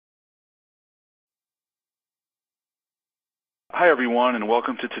Hi, everyone, and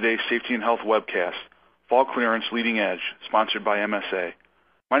welcome to today's Safety and Health webcast, Fall Clearance Leading Edge, sponsored by MSA.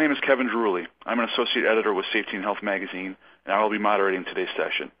 My name is Kevin Drewley. I'm an associate editor with Safety and Health magazine, and I will be moderating today's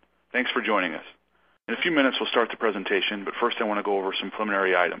session. Thanks for joining us. In a few minutes, we'll start the presentation, but first I want to go over some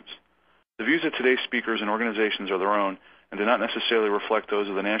preliminary items. The views of today's speakers and organizations are their own and do not necessarily reflect those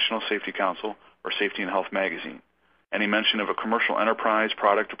of the National Safety Council or Safety and Health magazine. Any mention of a commercial enterprise,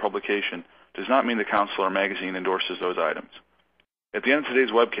 product, or publication does not mean the council or magazine endorses those items. At the end of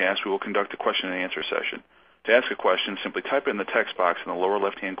today's webcast, we will conduct a question and answer session. To ask a question, simply type it in the text box in the lower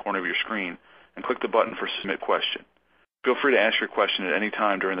left-hand corner of your screen and click the button for Submit Question. Feel free to ask your question at any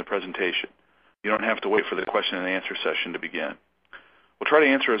time during the presentation. You don't have to wait for the question and answer session to begin. We'll try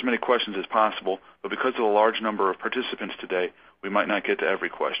to answer as many questions as possible, but because of the large number of participants today, we might not get to every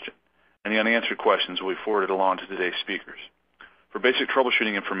question. Any unanswered questions will be forwarded along to today's speakers. For basic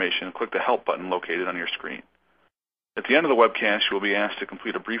troubleshooting information, click the Help button located on your screen. At the end of the webcast, you will be asked to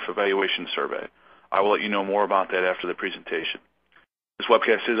complete a brief evaluation survey. I will let you know more about that after the presentation. This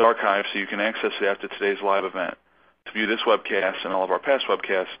webcast is archived, so you can access it after today's live event. To view this webcast and all of our past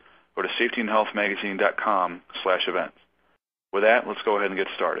webcasts, go to safetyandhealthmagazine.com/events. With that, let's go ahead and get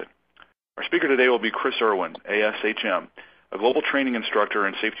started. Our speaker today will be Chris Irwin, ASHM, a global training instructor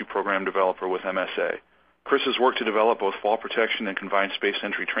and safety program developer with MSA. Chris has worked to develop both fall protection and confined space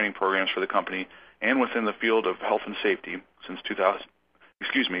entry training programs for the company and within the field of health and safety since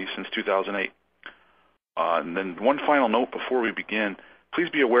 2008. And then one final note before we begin,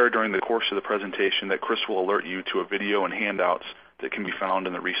 please be aware during the course of the presentation that Chris will alert you to a video and handouts that can be found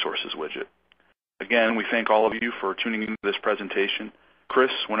in the resources widget. Again, we thank all of you for tuning into this presentation.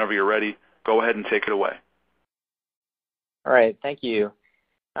 Chris, whenever you're ready, go ahead and take it away. All right, thank you.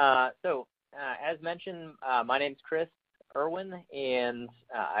 As mentioned, my name is Chris Irwin, and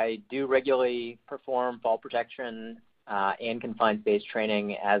I do regularly perform fall protection and confined space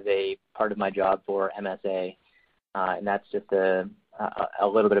training as a part of my job for MSA, and that's just a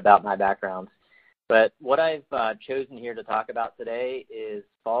little bit about my background. But what I've chosen here to talk about today is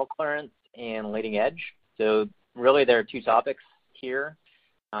fall clearance and leading edge. So really there are two topics here.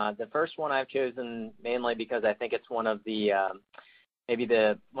 The first one I've chosen mainly because I think it's one of the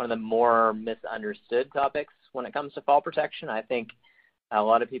one of the more misunderstood topics when it comes to fall protection. I think a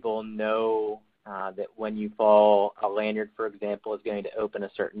lot of people know that when you fall, a lanyard, for example, is going to open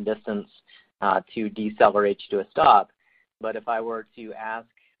a certain distance to decelerate you to a stop. But if I were to ask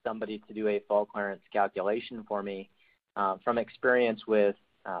somebody to do a fall clearance calculation for me, from experience with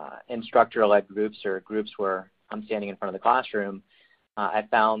instructor-led groups or groups where I'm standing in front of the classroom, I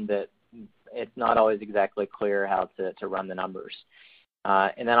found that it's not always exactly clear how to run the numbers.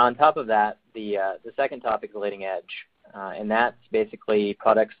 And then on top of that, the second topic is leading edge, and that's basically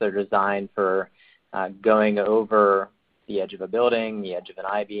products that are designed for going over the edge of a building, the edge of an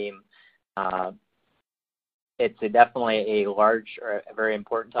I-beam. It's definitely a large or a very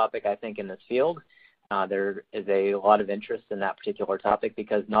important topic, I think, in this field. There is a lot of interest in that particular topic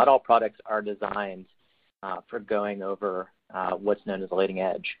because not all products are designed for going over what's known as the leading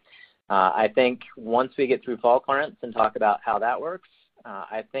edge. I think once we get through fall clearance and talk about how that works,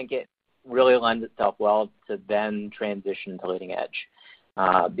 I think it really lends itself well to then transition to leading edge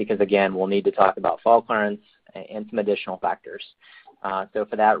because, again, we'll need to talk about fall clearance and some additional factors. So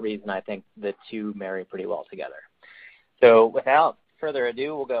for that reason, I think the two marry pretty well together. So without further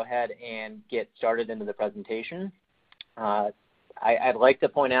ado, we'll go ahead and get started into the presentation. I'd like to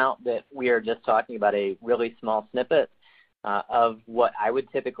point out that we are just talking about a really small snippet of what I would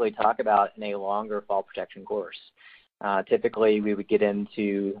typically talk about in a longer fall protection course. Typically, we would get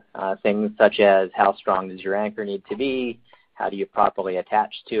into things such as how strong does your anchor need to be, how do you properly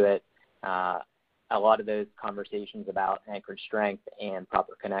attach to it, a lot of those conversations about anchored strength and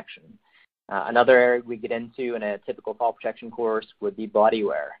proper connection. Another area we get into in a typical fall protection course would be body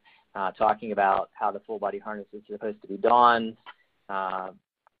wear, talking about how the full body harness is supposed to be donned,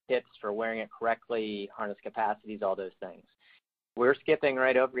 tips for wearing it correctly, harness capacities, all those things. We're skipping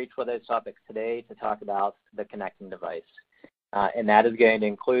right over each one of those topics today to talk about the connecting device, and that is going to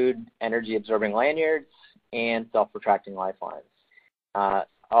include energy-absorbing lanyards and self-retracting lifelines.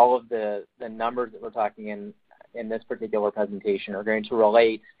 All of the numbers that we're talking in this particular presentation are going to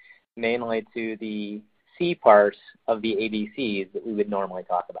relate mainly to the C part of the ABCs that we would normally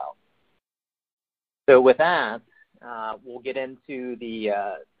talk about. So with that, we'll get into the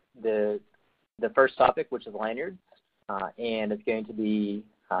first topic, which is lanyards, and it's going to be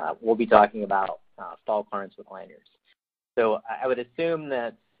we'll be talking about fall clearance with lanyards. So I would assume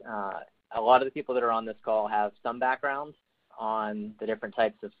that a lot of the people that are on this call have some background on the different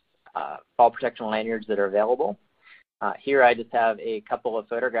types of fall protection lanyards that are available. Here I just have a couple of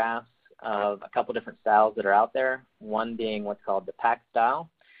photographs of a couple different styles that are out there, one being what's called the pack style,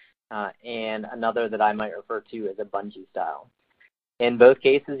 and another that I might refer to as a bungee style. In both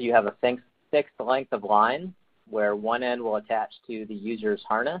cases, you have a fixed length of line where one end will attach to the user's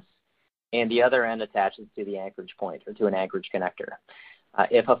harness and the other end attaches to the anchorage point or to an anchorage connector.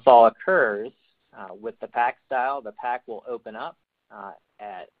 If a fall occurs with the pack style, the pack will open up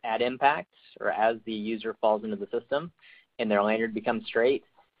at impact or as the user falls into the system and their lanyard becomes straight,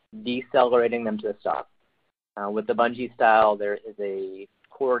 decelerating them to a stop. With the bungee style, there is a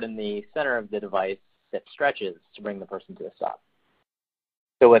cord in the center of the device that stretches to bring the person to a stop.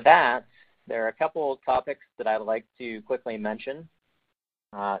 So with that, there are a couple of topics that I'd like to quickly mention.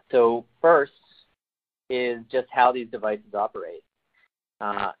 So first is just how these devices operate.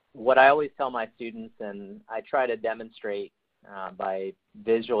 What I always tell my students, and I try to demonstrate by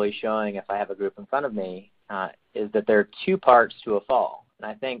visually showing if I have a group in front of me, is that there are two parts to a fall. And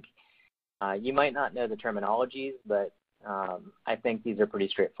I think you might not know the terminologies, but I think these are pretty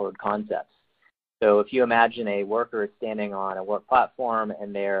straightforward concepts. So if you imagine a worker is standing on a work platform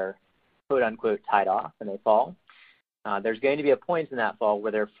and they're quote-unquote tied off and they fall, there's going to be a point in that fall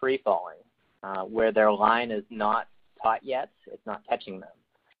where they're free falling, where their line is not taut yet, it's not catching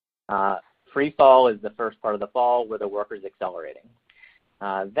them. Free fall is the first part of the fall where the worker is accelerating.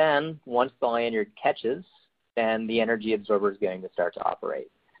 Then once the lanyard catches, then the energy absorber is going to start to operate.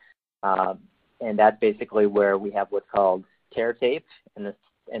 And that's basically where we have what's called tear tape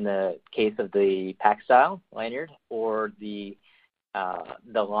in the case of the pack style lanyard, or the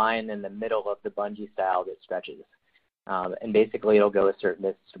line in the middle of the bungee style that stretches. And basically it'll go a certain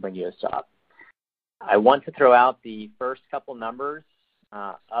distance to bring you to a stop. I want to throw out the first couple numbers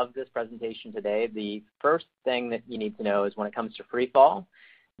of this presentation today. The first thing that you need to know is when it comes to free fall,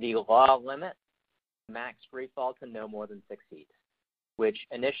 the law limits max free fall to no more than 6 feet, which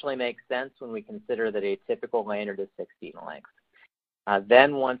initially makes sense when we consider that a typical lanyard is 6 feet in length.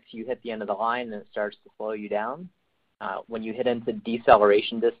 Then once you hit the end of the line and it starts to slow you down, when you hit into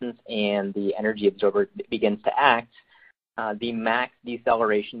deceleration distance and the energy absorber begins to act, the max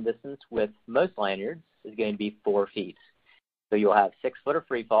deceleration distance with most lanyards is going to be 4 feet. So you'll have 6 foot of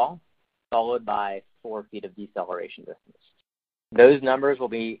free fall followed by 4 feet of deceleration distance. Those numbers will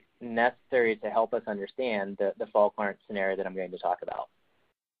be necessary to help us understand the fall clearance scenario that I'm going to talk about.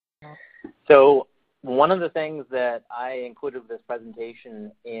 So one of the things that I included with this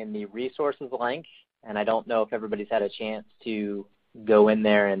presentation in the resources link, and I don't know if everybody's had a chance to go in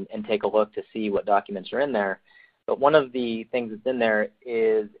there and take a look to see what documents are in there, but one of the things that's in there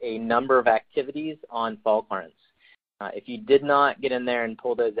is a number of activities on fall clearance. If you did not get in there and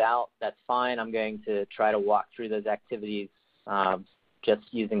pull those out, that's fine. I'm going to try to walk through those activities just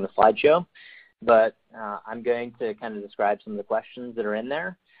using the slideshow. But I'm going to kind of describe some of the questions that are in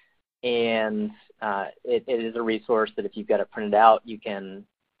there. And it is a resource that if you've got it printed out, you can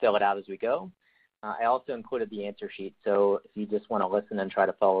fill it out as we go. I also included the answer sheet. So if you just want to listen and try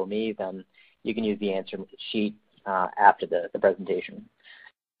to follow me, then you can use the answer sheet after the presentation.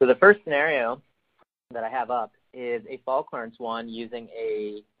 So the first scenario that I have up is a fall clearance one using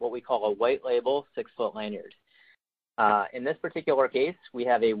what we call a white label 6 foot lanyard. In this particular case, we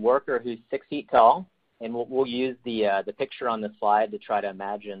have a worker who's 6 feet tall, and we'll use the picture on the slide to try to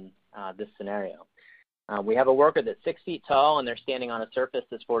imagine this scenario. We have a worker that's 6 feet tall, and they're standing on a surface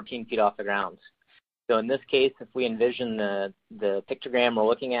that's 14 feet off the ground. So in this case, if we envision the pictogram we're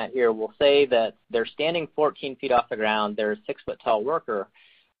looking at here, we'll say that they're standing 14 feet off the ground. They're a 6 foot tall worker.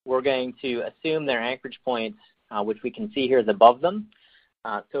 We're going to assume their anchorage point, which we can see here, is above them.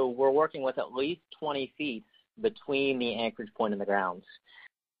 So we're working with at least 20 feet between the anchorage point and the ground.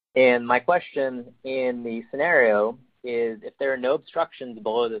 And my question in the scenario is, if there are no obstructions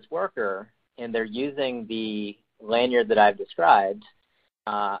below this worker and they're using the lanyard that I've described,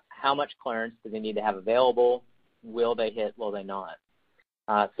 how much clearance do they need to have available? Will they hit? Will they not?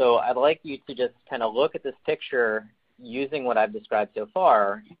 So I'd like you to just kind of look at this picture using what I've described so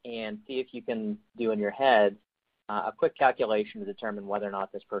far and see if you can do in your head a quick calculation to determine whether or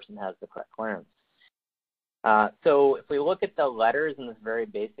not this person has the correct clearance. So if we look at the letters in this very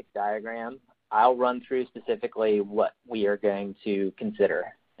basic diagram, I'll run through specifically what we are going to consider.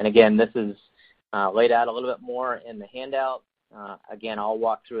 And again, this is laid out a little bit more in the handout. Again, I'll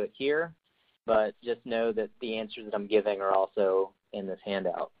walk through it here, but just know that the answers that I'm giving are also in this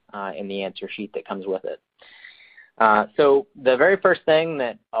handout, in the answer sheet that comes with it. So the very first thing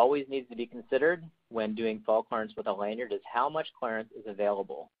that always needs to be considered when doing fall clearance with a lanyard is how much clearance is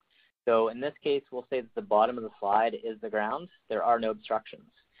available. So in this case, we'll say that the bottom of the slide is the ground. There are no obstructions.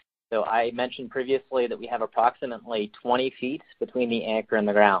 So I mentioned previously that we have approximately 20 feet between the anchor and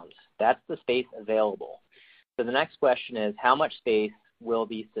the ground. That's the space available. So the next question is, how much space will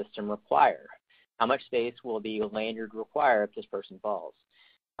the system require? How much space will the lanyard require if this person falls?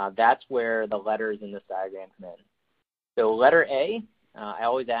 That's where the letters in this diagram come in. So letter A, I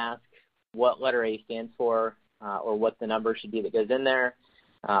always ask what letter A stands for or what the number should be that goes in there.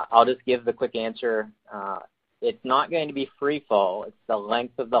 I'll just give the quick answer. It's not going to be free fall. It's the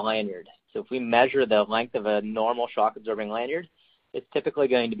length of the lanyard. So if we measure the length of a normal shock-absorbing lanyard, it's typically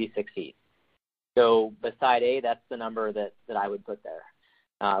going to be 6 feet. So beside A, that's the number that I would put there.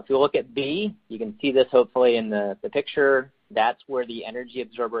 If we look at B, you can see this hopefully in the picture. That's where the energy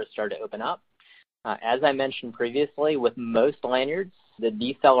absorber started to open up. As I mentioned previously, with most lanyards, the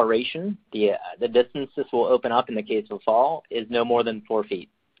deceleration, the distance this will open up in the case of a fall, is no more than 4 feet.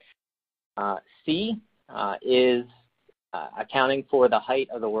 C is accounting for the height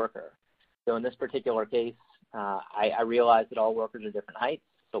of the worker. So in this particular case, I realize that all workers are different heights,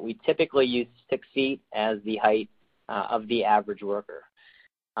 but we typically use 6 feet as the height of the average worker.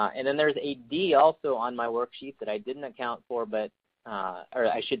 And then there's a D also on my worksheet that I didn't account for, but or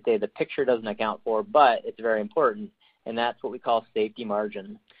I should say the picture doesn't account for, but it's very important, and that's what we call safety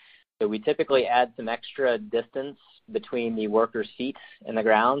margin. So we typically add some extra distance between the worker's feet and the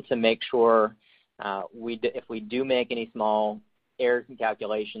ground to make sure if we do make any small errors in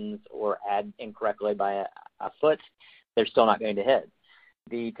calculations or add incorrectly by a foot, they're still not going to hit.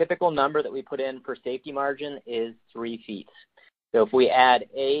 The typical number that we put in for safety margin is 3 feet. So if we add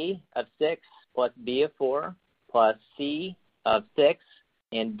A of 6 plus B of 4 plus C of 6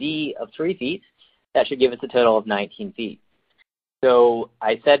 and D of 3 feet, that should give us a total of 19 feet. So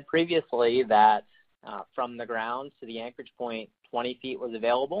I said previously that from the ground to the anchorage point, 20 feet was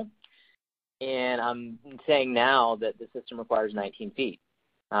available. And I'm saying now that the system requires 19 feet.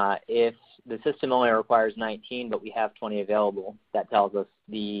 If the system only requires 19, but we have 20 available, that tells us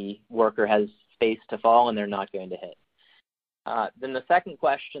the worker has space to fall and they're not going to hit. Then the second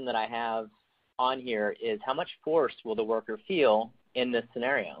question that I have on here is how much force will the worker feel in this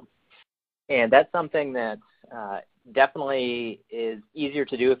scenario? And that's something that definitely is easier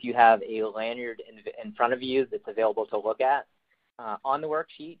to do if you have a lanyard in front of you that's available to look at. On the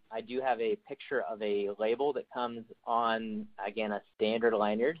worksheet, I do have a picture of a label that comes on, again, a standard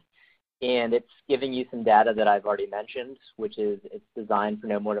lanyard. And it's giving you some data that I've already mentioned, which is it's designed for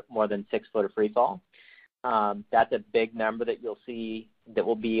no more than 6 foot of free fall. That's a big number that you'll see that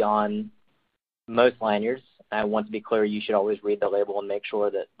will be on most lanyards. I want to be clear, you should always read the label and make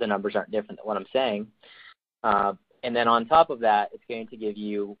sure that the numbers aren't different than what I'm saying. And then on top of that, it's going to give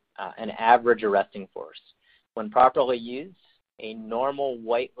you an average arresting force. When properly used, a normal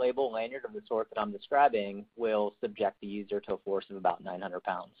white label lanyard of the sort that I'm describing will subject the user to a force of about 900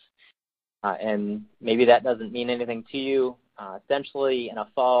 pounds. And maybe that doesn't mean anything to you. Essentially, in a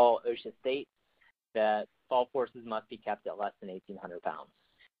fall, OSHA states that fall forces must be kept at less than 1,800 pounds.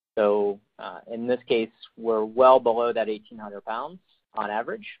 So in this case, we're well below that 1,800 pounds on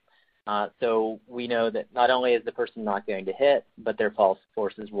average. So we know that not only is the person not going to hit, but their fall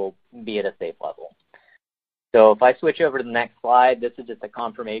forces will be at a safe level. So if I switch over to the next slide, this is just a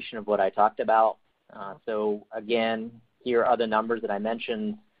confirmation of what I talked about. So again, here are the numbers that I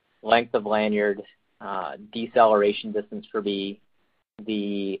mentioned: length of lanyard, deceleration distance for B,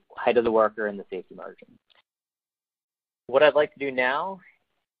 the height of the worker, and the safety margin. What I'd like to do now,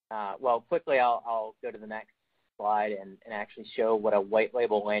 quickly I'll go to the next slide and actually show what a white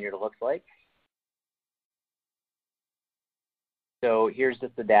label lanyard looks like. So here's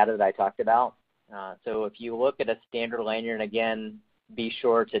just the data that I talked about. So if you look at a standard lanyard, and again, be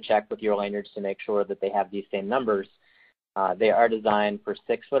sure to check with your lanyards to make sure that they have these same numbers. They are designed for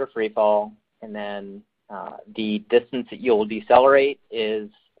 6 foot of free fall, and then the distance that you'll decelerate is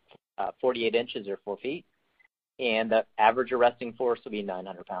 48 inches or 4 feet, and the average arresting force will be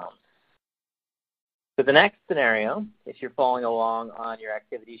 900 pounds. So the next scenario, if you're following along on your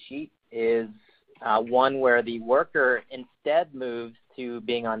activity sheet, is one where the worker instead moves to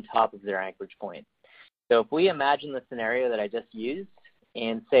being on top of their anchorage point. So if we imagine the scenario that I just used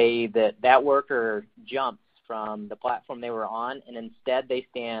and say that that worker jumps from the platform they were on and instead they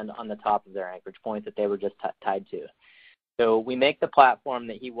stand on the top of their anchorage point that they were just tied to. So we make the platform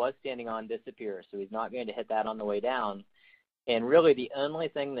that he was standing on disappear, so he's not going to hit that on the way down. And really the only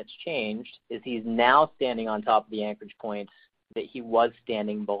thing that's changed is he's now standing on top of the anchorage point that he was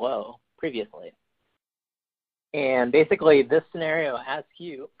standing below previously. And basically this scenario asks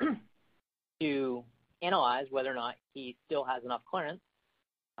you to analyze whether or not he still has enough clearance,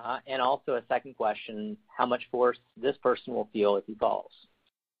 and also a second question, how much force this person will feel if he falls.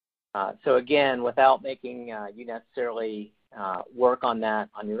 So again, without making you necessarily work on that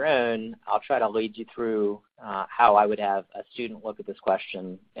on your own, I'll try to lead you through how I would have a student look at this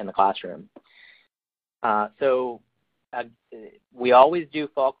question in the classroom. We always do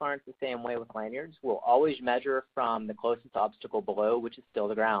fall clearance the same way with lanyards. We'll always measure from the closest obstacle below, which is still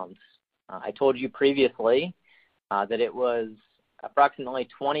the ground. I told you previously that it was approximately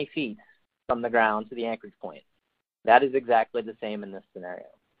 20 feet from the ground to the anchorage point. That is exactly the same in this scenario.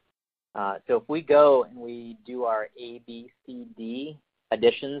 So if we go and we do our A, B, C, D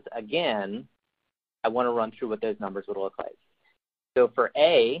additions again, I want to run through what those numbers would look like. So for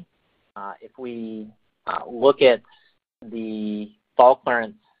A, if we look at the fall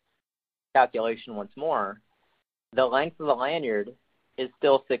clearance calculation once more, the length of the lanyard is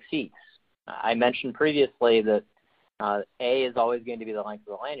still 6 feet. I mentioned previously that A is always going to be the length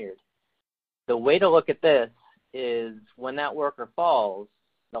of the lanyard. The way to look at this is when that worker falls,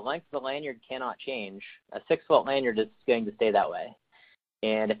 the length of the lanyard cannot change. A 6-foot lanyard is going to stay that way.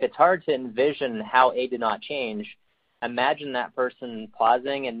 And if it's hard to envision how A did not change, imagine that person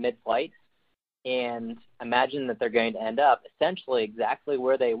pausing in mid-flight and imagine that they're going to end up essentially exactly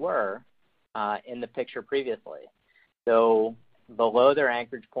where they were in the picture previously. So below their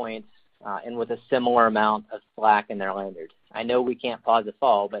anchorage points and with a similar amount of slack in their lanyard. I know we can't pause a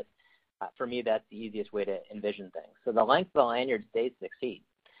fall, but for me that's the easiest way to envision things. So the length of the lanyard stays 6 feet.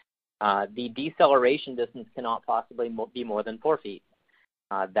 The deceleration distance cannot possibly be more than 4 feet.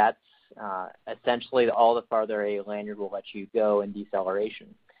 That's essentially all the farther a lanyard will let you go in deceleration.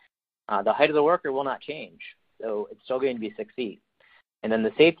 The height of the worker will not change, so it's still going to be 6 feet. And then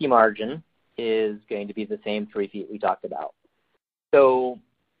the safety margin is going to be the same 3 feet we talked about. So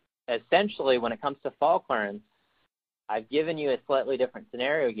essentially, when it comes to fall clearance, I've given you a slightly different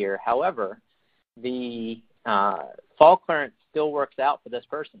scenario here. However, the fall clearance still works out for this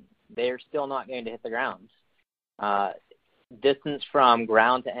person. They're still not going to hit the ground. Distance from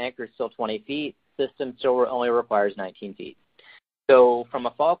ground to anchor is still 20 feet. System still only requires 19 feet. So from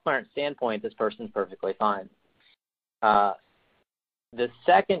a fall clearance standpoint, this person's perfectly fine. The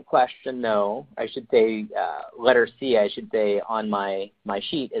second question, though, I should say, letter C, I should say, on my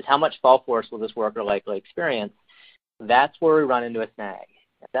sheet, is how much fall force will this worker likely experience? That's where we run into a snag.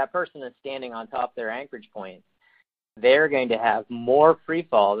 If that person is standing on top of their anchorage point, they're going to have more free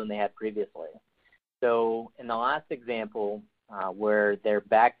fall than they had previously. So in the last example, where their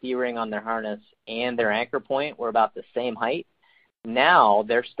back D-ring on their harness and their anchor point were about the same height, now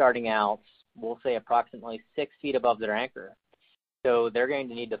they're starting out, we'll say, approximately 6 feet above their anchor. So they're going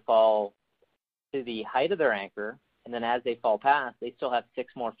to need to fall to the height of their anchor, and then as they fall past, they still have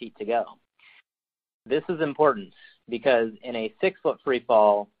 6 more feet to go. This is important because in a 6-foot free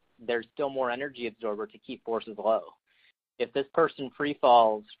fall, there's still more energy absorber to keep forces low. If this person free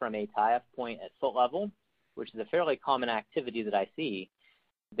falls from a tie-off point at foot level, which is a fairly common activity that I see,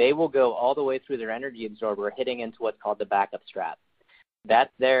 they will go all the way through their energy absorber, hitting into what's called the backup strap.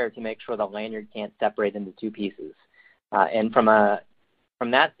 That's there to make sure the lanyard can't separate into 2 pieces. And from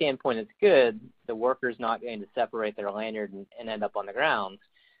that standpoint, it's good. The worker's not going to separate their lanyard and end up on the ground.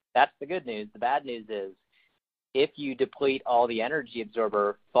 That's the good news. The bad news is if you deplete all the energy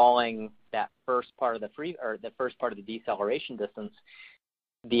absorber falling that first part of the first part of the deceleration distance,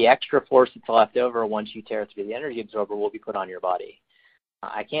 the extra force that's left over once you tear through the energy absorber will be put on your body.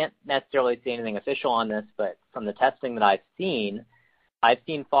 I can't necessarily say anything official on this, but from the testing that I've seen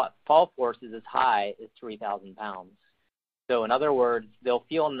fall forces as high as 3,000 pounds. So in other words, they'll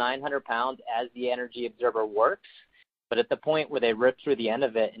feel 900 pounds as the energy absorber works, but at the point where they rip through the end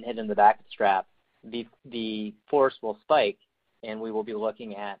of it and hit in the back strap, the force will spike, and we will be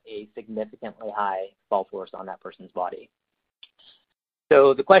looking at a significantly high fall force on that person's body.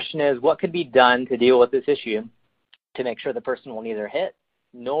 So the question is, what could be done to deal with this issue to make sure the person will neither hit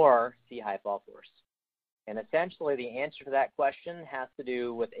nor see high fall force? And essentially the answer to that question has to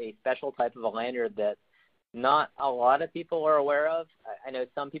do with a special type of a lanyard that not a lot of people are aware of. I know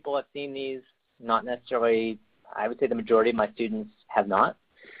some people have seen these, not necessarily, I would say the majority of my students have not.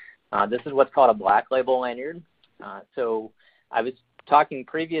 This is what's called a black label lanyard. So I was talking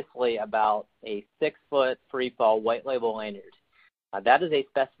previously about a 6-foot free fall white label lanyard. That is a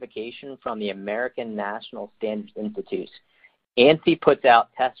specification from the American National Standards Institute. ANSI puts out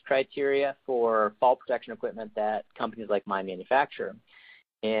test criteria for fall protection equipment that companies like mine manufacture.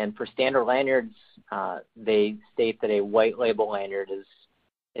 And for standard lanyards, they state that a white label lanyard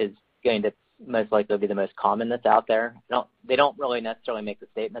is going to most likely be the most common that's out there. They don't really necessarily make the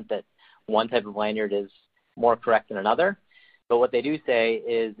statement that one type of lanyard is more correct than another. But what they do say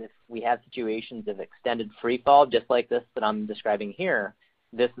is if we have situations of extended free fall, just like this that I'm describing here,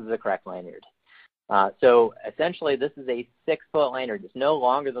 this is the correct lanyard. So essentially, this is a 6-foot lanyard. It's no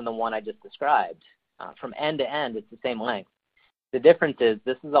longer than the one I just described. From end to end, it's the same length. The difference is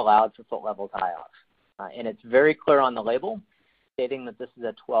this is allowed for foot-level tie-off. And it's very clear on the label stating that this is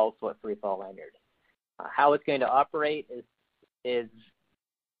a 12-foot free-fall lanyard. How it's going to operate is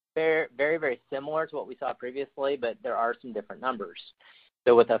very, very, very similar to what we saw previously, but there are some different numbers.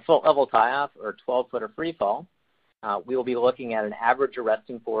 So with a foot-level tie-off or 12-footer free-fall, we will be looking at an average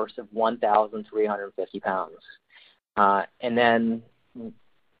arresting force of 1,350 pounds. And then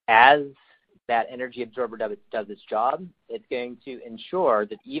as that energy absorber does its job, it's going to ensure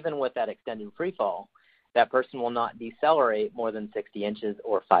that even with that extended free fall, that person will not decelerate more than 60 inches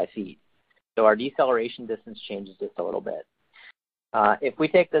or 5 feet. So our deceleration distance changes just a little bit. If we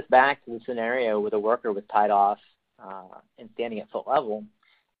take this back to the scenario where the worker was tied off and standing at foot level,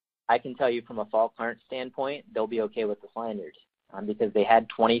 I can tell you from a fall clearance standpoint, they'll be okay with this lanyard because they had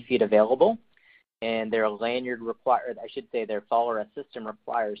 20 feet available, and their lanyard their fall arrest system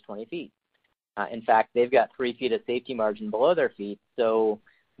requires 20 feet. In fact, they've got 3 feet of safety margin below their feet, so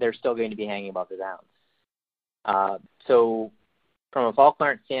they're still going to be hanging above the downs. So from a fall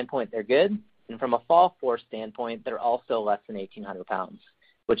clearance standpoint, they're good. And from a fall force standpoint, they're also less than 1,800 pounds,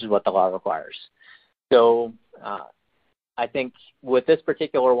 which is what the law requires. So I think with this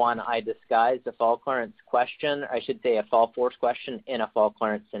particular one, I disguised a fall clearance question, I should say a fall force question in a fall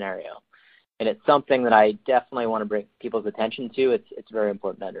clearance scenario. And it's something that I definitely want to bring people's attention to. It's very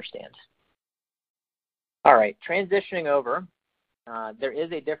important to understand. All right, transitioning over, there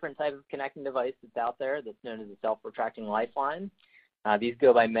is a different type of connecting device that's out there that's known as a self-retracting lifeline. These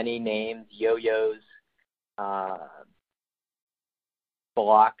go by many names: yo-yos,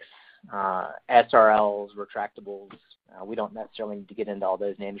 blocks, SRLs, retractables. We don't necessarily need to get into all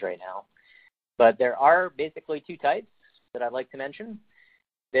those names right now. But there are basically two types that I'd like to mention.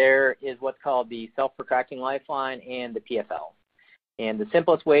 There is what's called the self-retracting lifeline and the PFL. And the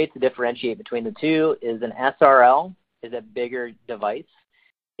simplest way to differentiate between the two is an SRL is a bigger device.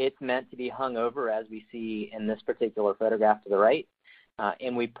 It's meant to be hung over, as we see in this particular photograph to the right,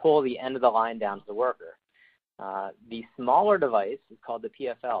 and we pull the end of the line down to the worker. The smaller device is called the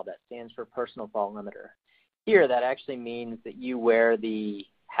PFL. That stands for personal fall limiter. Here, that actually means that you wear the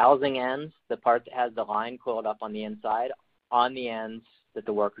housing ends, the part that has the line coiled up on the inside, on the ends that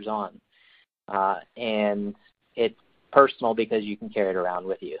the worker's on. And it's personal because you can carry it around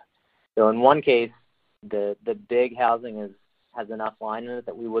with you. So in one case, the big housing has enough line in it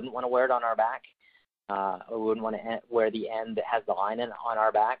that we wouldn't want to wear it on our back, or we wouldn't want to wear the end that has the line in on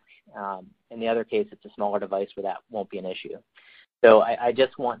our back. In the other case, it's a smaller device where that won't be an issue. So I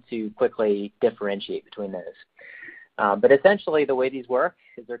just want to quickly differentiate between those. But essentially, the way these work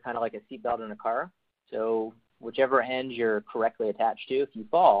is they're kind of like a seatbelt in a car. So whichever end you're correctly attached to, if you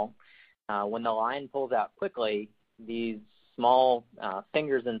fall, when the line pulls out quickly, these small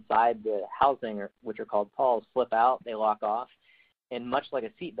fingers inside the housing, which are called pawls, flip out, they lock off, and much like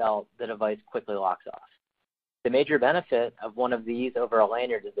a seatbelt, the device quickly locks off. The major benefit of one of these over a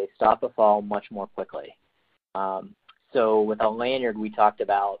lanyard is they stop a fall much more quickly. So with a lanyard, we talked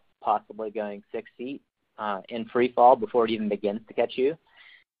about possibly going 6 feet in free fall before it even begins to catch you.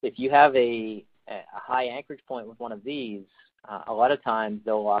 If you have a high anchorage point with one of these, a lot of times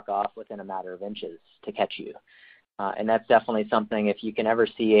they'll lock off within a matter of inches to catch you. And that's definitely something, if you can ever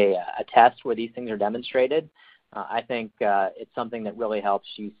see a test where these things are demonstrated, I think it's something that really helps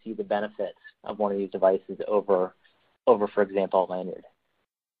you see the benefits of one of these devices over for example, a lanyard.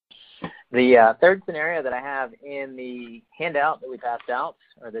 The third scenario that I have in the handout that we passed out,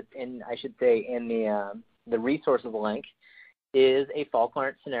 or that's in, I should say, in the resources link, is a fall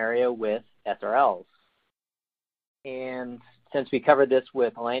clearance scenario with SRLs. And since we covered this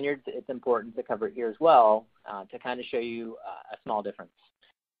with lanyards, it's important to cover it here as well to kind of show you a small difference.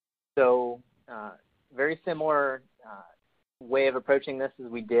 So very similar way of approaching this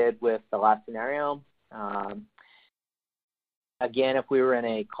as we did with the last scenario. Again, if we were in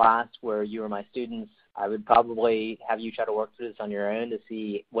a class where you were my students, I would probably have you try to work through this on your own to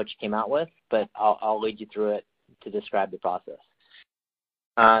see what you came out with, but I'll lead you through it to describe the process.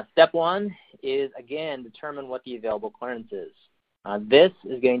 Step one is, again, determine what the available clearance is. This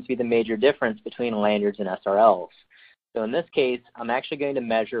is going to be the major difference between lanyards and SRLs. So in this case, I'm actually going to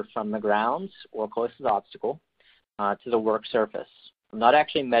measure from the ground or closest obstacle to the work surface. I'm not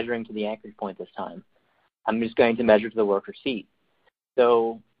actually measuring to the anchorage point this time. I'm just going to measure to the worker's feet.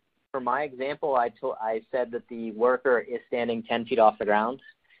 So for my example, I said that the worker is standing 10 feet off the ground.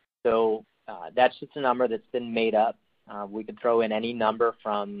 So that's just a number that's been made up. We could throw in any number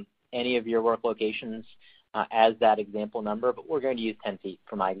from any of your work locations. as that example number, but we're going to use 10 feet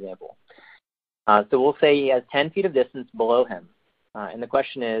for my example. So we'll say he has 10 feet of distance below him. And the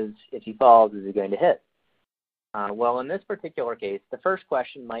question is, if he falls, is he going to hit? Well, in this particular case, the first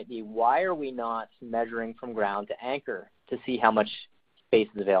question might be, why are we not measuring from ground to anchor to see how much space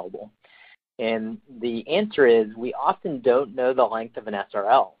is available? And the answer is, we often don't know the length of an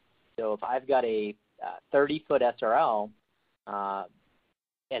SRL. So if I've got a 30-foot SRL,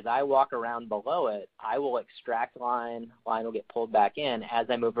 as I walk around below it, I will extract line will get pulled back in as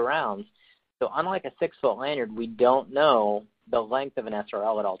I move around. So unlike a 6-foot lanyard, we don't know the length of an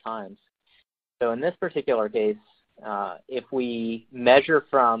SRL at all times. So in this particular case, if we measure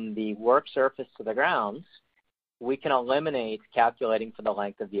from the work surface to the ground, we can eliminate calculating for the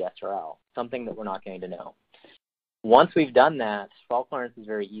length of the SRL, something that we're not going to know. Once we've done that, fault clearance is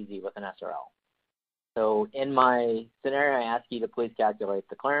very easy with an SRL. So in my scenario, I ask you to please calculate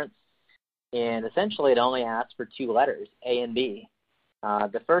the clearance. And essentially, it only asks for 2 letters, A and B.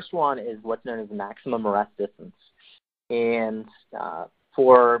 The first one is what's known as the maximum arrest distance. And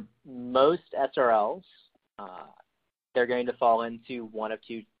for most SRLs, they're going to fall into one of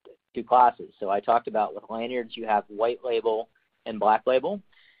two classes. So I talked about with lanyards, you have white label and black label.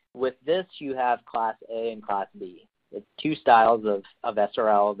 With this, you have Class A and Class B. It's 2 styles of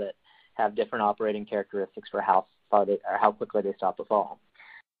SRL that have different operating characteristics for how quickly they stop the fall.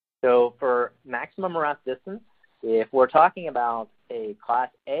 So for maximum arrest distance, if we're talking about a Class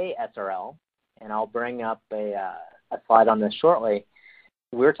A SRL, and I'll bring up a slide on this shortly,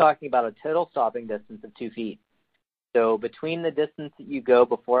 we're talking about a total stopping distance of 2 feet. So between the distance that you go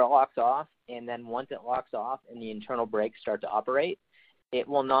before it locks off and then once it locks off and the internal brakes start to operate, it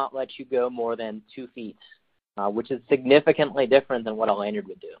will not let you go more than 2 feet, which is significantly different than what a lanyard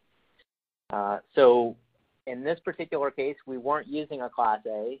would do. So in this particular case, we weren't using a Class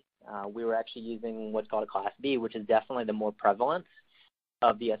A. We were actually using what's called a Class B, which is definitely the more prevalent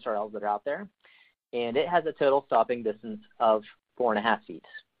of the SRLs that are out there. And it has a total stopping distance of 4.5 feet.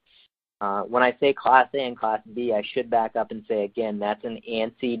 When I say Class A and Class B, I should back up and say, again, that's an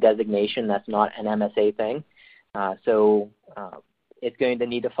ANSI designation. That's not an MSA thing. So it's going to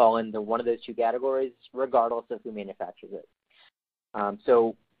need to fall into one of those 2 categories, regardless of who manufactures it.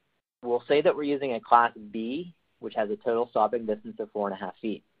 So we'll say that we're using a Class B, which has a total stopping distance of 4.5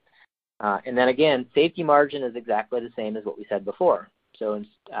 feet. And then again, safety margin is exactly the same as what we said before. So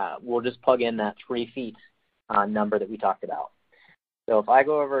we'll just plug in that 3 feet number that we talked about. So if I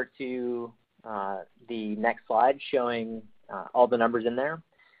go over to the next slide showing all the numbers in there,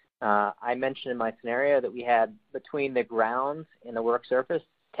 I mentioned in my scenario that we had between the ground and the work surface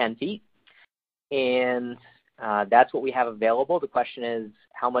 10 feet. And that's what we have available. The question is,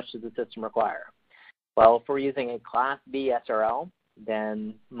 how much does the system require? Well, if we're using a Class B SRL,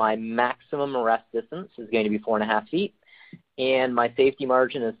 then my maximum arrest distance is going to be 4.5 feet, and my safety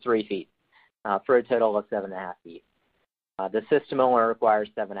margin is 3 feet for a total of 7.5 feet. The system only requires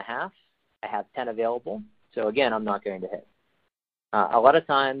 7.5. I have 10 available, so again, I'm not going to hit. A lot of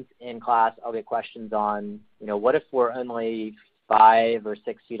times in class, I'll get questions on, what if we're only 5 or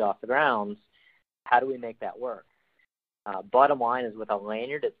 6 feet off the ground? How do we make that work? Bottom line is with a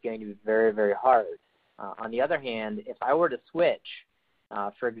lanyard, it's going to be very, very hard. On the other hand, if I were to switch,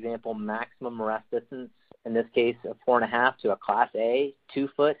 for example, maximum arrest distance, in this case of 4.5 to a Class A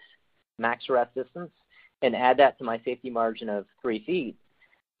 2-foot max arrest distance, and add that to my safety margin of 3 feet,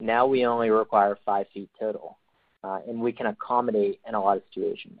 now we only require 5 feet total, and we can accommodate in a lot of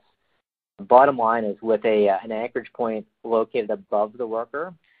situations. The bottom line is with an anchorage point located above the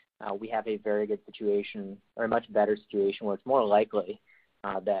worker, we have a very good situation, or a much better situation, where it's more likely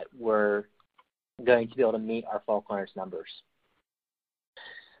that we're going to be able to meet our fault clearance numbers.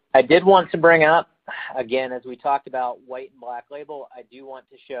 I did want to bring up, again, as we talked about white and black label, I do want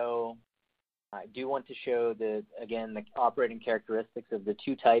to show the operating characteristics of the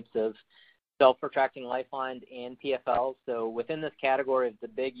 2 types of self-retracting lifelines and PFLs. So within this category of the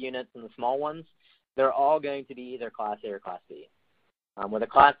big units and the small ones, they're all going to be either Class A or Class B. With a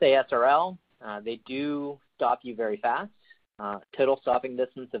Class A SRL, they do stop you very fast. Total stopping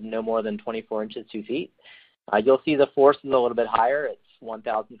distance of no more than 24 inches, 2 feet. You'll see the force is a little bit higher. It's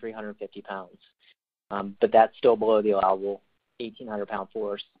 1,350 pounds. But that's still below the allowable 1,800-pound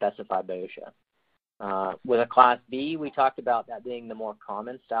force specified by OSHA. With a Class B, we talked about that being the more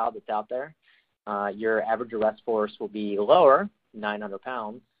common style that's out there. Your average arrest force will be lower, 900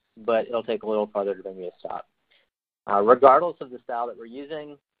 pounds, but it'll take a little farther to bring you to stop. Regardless of the style that we're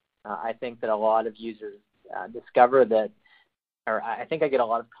using, I think that a lot of users discover that, or I think I get a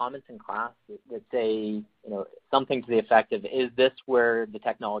lot of comments in class that say, something to the effect of, is this where the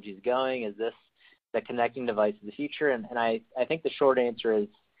technology is going? Is this the connecting device of the future? And I think the short answer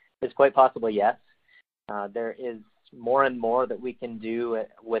is quite possibly yes. There is more and more that we can do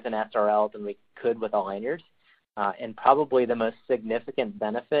with an SRL than we could with a lanyard. And probably the most significant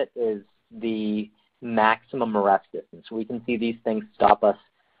benefit is the maximum arrest distance. We can see these things stop us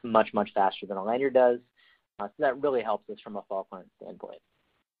much, much faster than a lanyard does. So that really helps us from a fall clearance standpoint.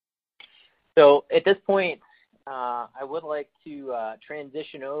 So at this point, I would like to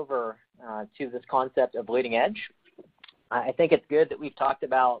transition over to this concept of leading edge. I think it's good that we've talked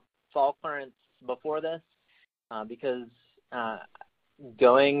about fall clearance before this because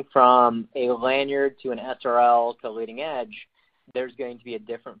going from a lanyard to an SRL to leading edge, there's going to be a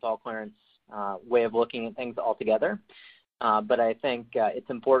different fall clearance way of looking at things altogether. But I think it's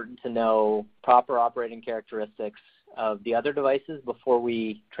important to know proper operating characteristics of the other devices before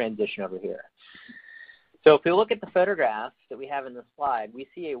we transition over here. So if we look at the photograph that we have in the slide, we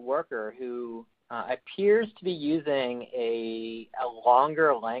see a worker who appears to be using a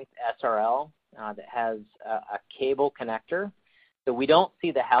longer length SRL that has a cable connector. So we don't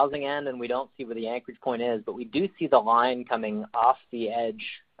see the housing end and we don't see where the anchorage point is, but we do see the line coming off the edge,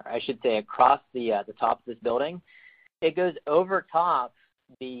 or I should say across the top of this building. It goes over top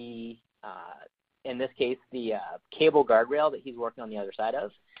the, in this case, the cable guardrail that he's working on the other side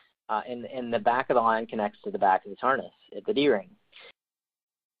of. And the back of the line connects to the back of his harness at the D-ring.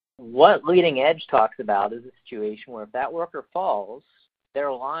 What leading edge talks about is a situation where if that worker falls,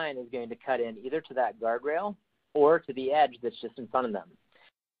 their line is going to cut in either to that guardrail or to the edge that's just in front of them.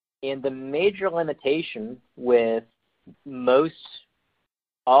 And the major limitation with most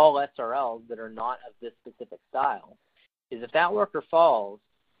all SRLs that are not of this specific style is if that worker falls,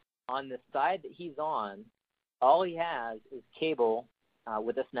 on the side that he's on, all he has is cable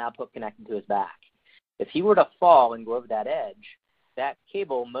with a snap hook connected to his back. If he were to fall and go over that edge, that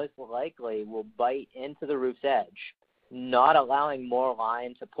cable most likely will bite into the roof's edge, not allowing more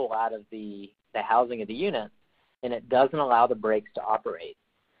line to pull out of the housing of the unit, and it doesn't allow the brakes to operate.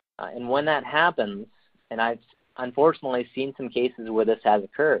 And when that happens, and I've unfortunately seen some cases where this has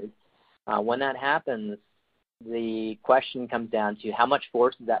occurred, when that happens, the question comes down to how much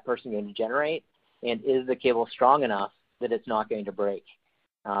force is that person going to generate, and is the cable strong enough that it's not going to break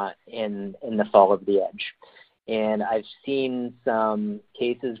in the fall of the edge. And I've seen some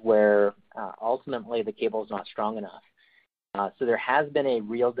cases where ultimately the cable is not strong enough. So there has been a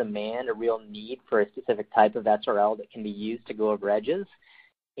real demand, a real need for a specific type of SRL that can be used to go over edges.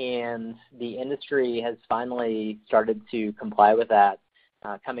 And the industry has finally started to comply with that,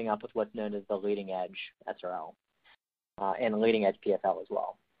 coming up with what's known as the leading edge SRL and leading edge PFL as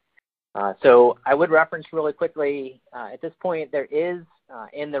well. So I would reference really quickly, at this point, there is,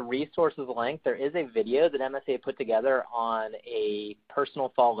 in the resources link, there is a video that MSA put together on a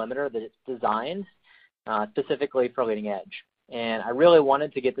personal fall limiter that it's designed specifically for leading edge. And I really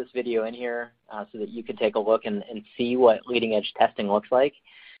wanted to get this video in here so that you could take a look and see what leading edge testing looks like.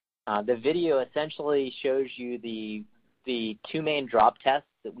 The video essentially shows you the two main drop tests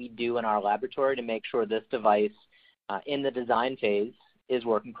that we do in our laboratory to make sure this device in the design phase is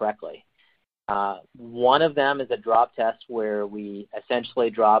working correctly. One of them is a drop test where we essentially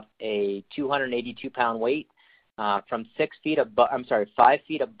drop a 282-pound weight from 5 feet above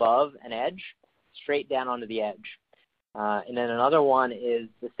an edge straight down onto the edge. And then another one is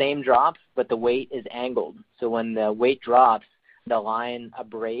the same drop, but the weight is angled. So when the weight drops, the line, a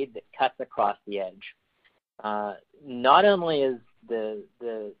braid that cuts across the edge. Not only is the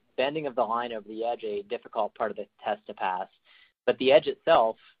bending of the line over the edge a difficult part of the test to pass, but the edge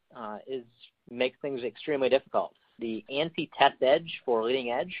itself makes things extremely difficult. The ANSI test edge for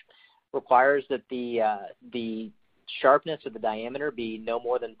leading edge requires that the sharpness of the diameter be no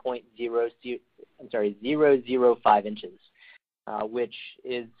more than 0.005 inches, which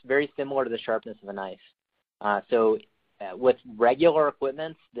is very similar to the sharpness of a knife. So with regular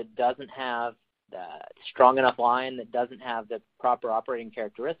equipment that doesn't have strong enough line, that doesn't have the proper operating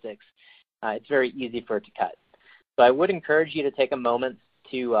characteristics, it's very easy for it to cut. So I would encourage you to take a moment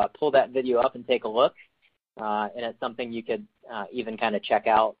to pull that video up and take a look, and it's something you could even kind of check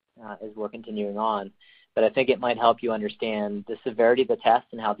out as we're continuing on. But I think it might help you understand the severity of the test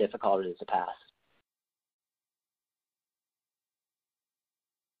and how difficult it is to pass.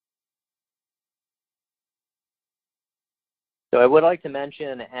 So I would like to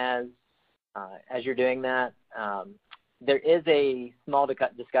mention, as you're doing that, there is a small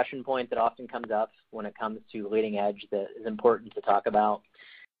discussion point that often comes up when it comes to leading edge that is important to talk about,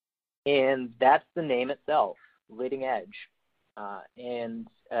 and that's the name itself, leading edge. And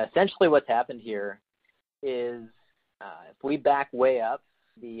essentially what's happened here is if we back way up,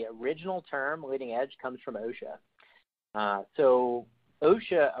 the original term leading edge comes from OSHA. So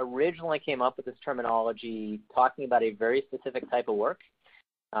OSHA originally came up with this terminology talking about a very specific type of work.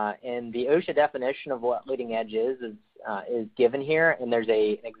 And the OSHA definition of what leading edge is given here, and there's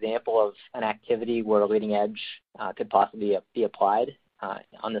an example of an activity where a leading edge could possibly be applied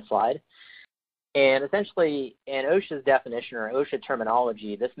on the slide. And essentially, in OSHA's definition or OSHA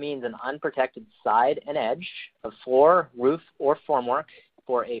terminology, this means an unprotected side and edge of floor, roof, or formwork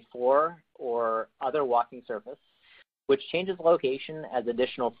for a floor or other walking surface, which changes location as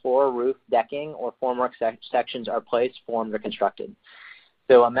additional floor, roof, decking, or formwork sections are placed, formed, or constructed.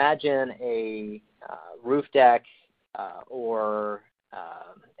 So imagine a roof deck or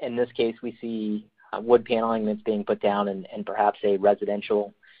in this case we see wood paneling that's being put down and perhaps a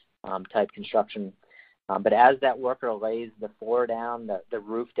residential type construction. But as that worker lays the floor down, the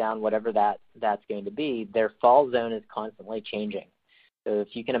roof down, whatever that's going to be, their fall zone is constantly changing. So if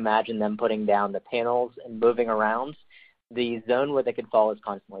you can imagine them putting down the panels and moving around, the zone where they could fall is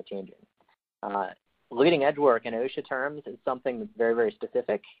constantly changing. Leading edge work in OSHA terms is something that's very, very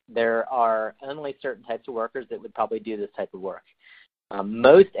specific. There are only certain types of workers that would probably do this type of work.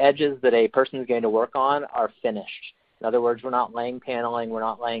 Most edges that a person is going to work on are finished. In other words, we're not laying paneling, we're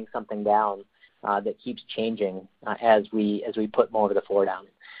not laying something down that keeps changing as we put more of the floor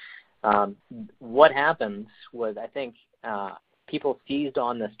down. What happens was I think people seized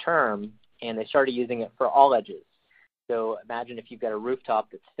on this term and they started using it for all edges. So imagine if you've got a rooftop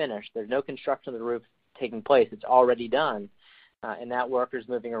that's finished, there's no construction of the roof taking place, it's already done, and that worker's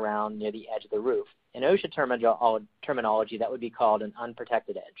moving around near the edge of the roof. In OSHA terminology, that would be called an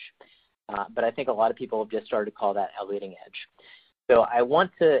unprotected edge. But I think a lot of people have just started to call that a leading edge. So I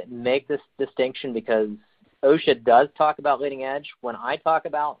want to make this distinction because OSHA does talk about leading edge. When I talk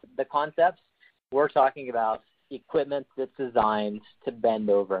about the concepts, we're talking about equipment that's designed to bend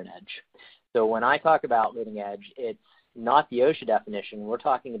over an edge. So when I talk about leading edge, it's not the OSHA definition. We're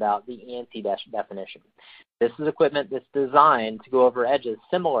talking about the ANSI definition. This is equipment that's designed to go over edges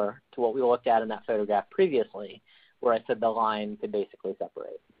similar to what we looked at in that photograph previously, where I said the line could basically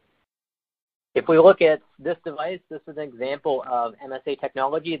separate. If we look at this device, this is an example of MSA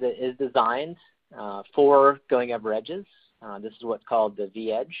technology that is designed for going over edges. This is what's called the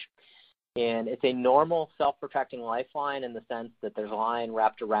V-edge. And it's a normal self-protracting lifeline in the sense that there's a line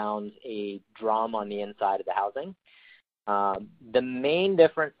wrapped around a drum on the inside of the housing. The main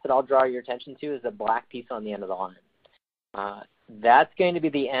difference that I'll draw your attention to is the black piece on the end of the line. That's going to be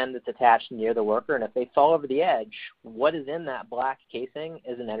the end that's attached near the worker, and if they fall over the edge, what is in that black casing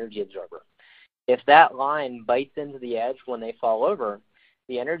is an energy absorber. If that line bites into the edge when they fall over,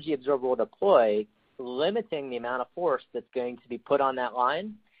 the energy absorber will deploy, limiting the amount of force that's going to be put on that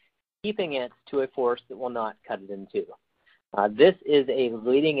line, keeping it to a force that will not cut it in two. This is a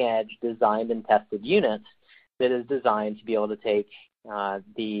leading edge designed and tested unit that is designed to be able to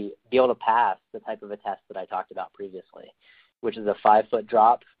be able to pass the type of a test that I talked about previously, which is a 5-foot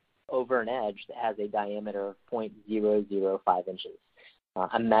drop over an edge that has a diameter of 0.005 inches.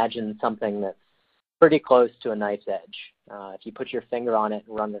 Imagine something that's pretty close to a knife's edge. If you put your finger on it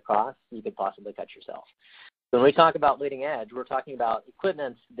and run across, you could possibly cut yourself. So when we talk about leading edge, we're talking about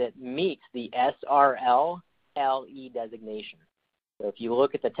equipment that meets the SRL LE designation. So if you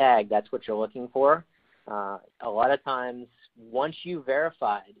look at the tag, that's what you're looking for. A lot of times, once you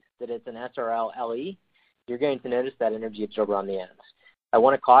verified that it's an SRL LE, you're going to notice that energy absorber on the end. I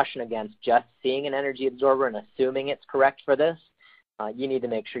want to caution against just seeing an energy absorber and assuming it's correct for this. You need to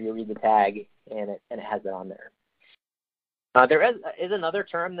make sure you read the tag and it has it on there. There is another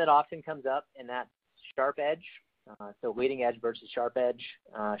term that often comes up, and that's sharp edge. So leading edge versus sharp edge.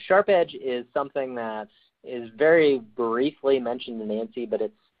 Sharp edge is something that is very briefly mentioned in ANSI, but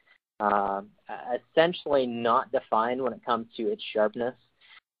it's essentially not defined when it comes to its sharpness.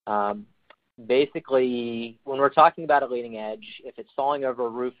 Basically, when we're talking about a leading edge, if it's falling over a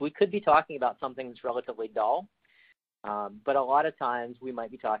roof, we could be talking about something that's relatively dull. But a lot of times we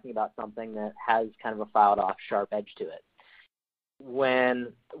might be talking about something that has kind of a filed off sharp edge to it.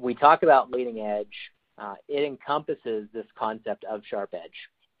 When we talk about leading edge, it encompasses this concept of sharp edge.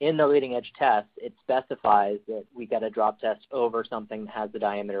 In the leading edge test, it specifies that we got a drop test over something that has the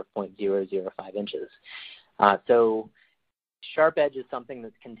diameter of 0.005 inches. So sharp edge is something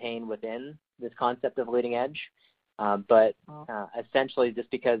that's contained within this concept of leading edge, but essentially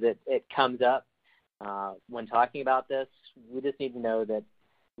just because it comes up when talking about this, we just need to know that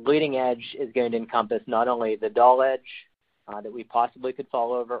leading edge is going to encompass not only the dull edge that we possibly could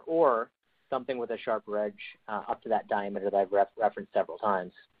fall over, or something with a sharper edge up to that diameter that I've referenced several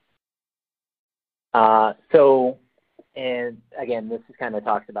times. So And again, this is kind of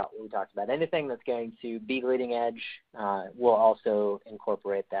talks about what we talked about. Anything that's going to be leading edge will also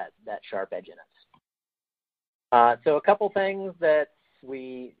incorporate that sharp edge in it. So a couple things that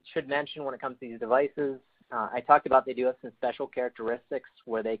we should mention when it comes to these devices. I talked about they do have some special characteristics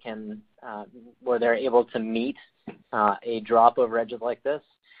where they can, where they're able to meet a drop over edges like this.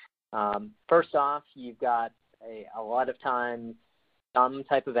 First off, you've got a lot of times some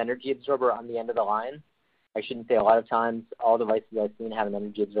type of energy absorber on the end of the line. I shouldn't say a lot of times. All devices I've seen have an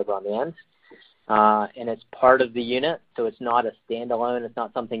energy absorber on the end. And it's part of the unit, so it's not a standalone. It's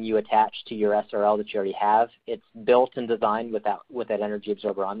not something you attach to your SRL that you already have. It's built and designed with that energy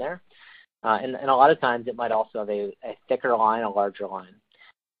absorber on there. And a lot of times it might also have a thicker line, a larger line.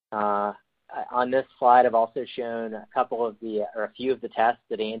 On this slide, I've also shown a few of the tests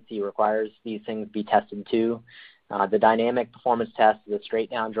that ANC requires these things be tested to. The dynamic performance test is a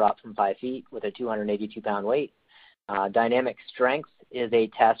straight down drop from 5 feet with a 282-pound weight. Dynamic strength is a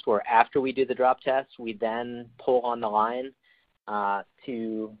test where after we do the drop test, we then pull on the line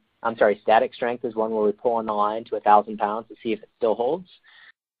static strength is one where we pull on the line to 1,000 pounds to see if it still holds.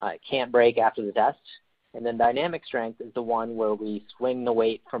 It can't break after the test. And then dynamic strength is the one where we swing the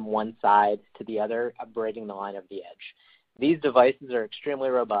weight from one side to the other, breaking the line of the edge. These devices are extremely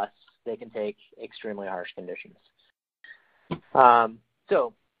robust. They can take extremely harsh conditions.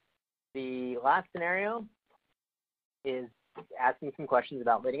 So the last scenario is asking some questions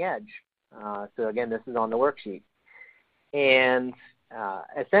about leading edge. So again, this is on the worksheet. And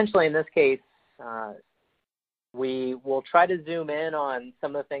essentially in this case, we will try to zoom in on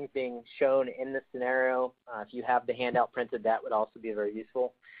some of the things being shown in this scenario. If you have the handout printed, that would also be very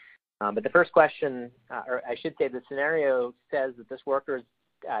useful. But the first question, or I should say the scenario says that this worker is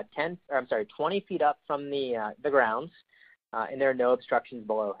 20 feet up from the ground, and there are no obstructions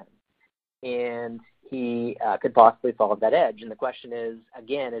below him. And he could possibly fall at that edge. And the question is,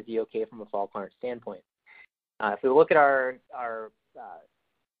 again, is he okay from a fault clearance standpoint? If we look at our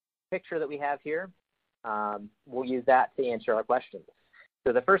picture that we have here, we'll use that to answer our questions.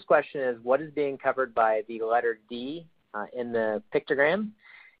 So the first question is, what is being covered by the letter D in the pictogram?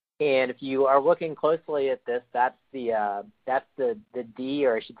 And if you are looking closely at this, that's the D,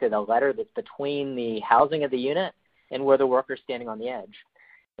 or I should say the letter that's between the housing of the unit and where the worker's standing on the edge.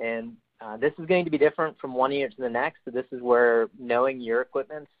 And this is going to be different from one unit to the next, so this is where knowing your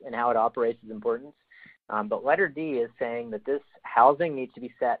equipment and how it operates is important. But letter D is saying that this housing needs to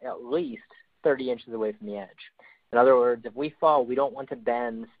be set at least 30 inches away from the edge. In other words, if we fall, we don't want to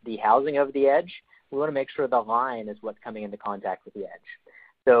bend the housing of the edge. We want to make sure the line is what's coming into contact with the edge.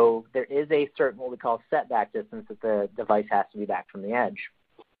 So there is a certain what we call setback distance that the device has to be back from the edge.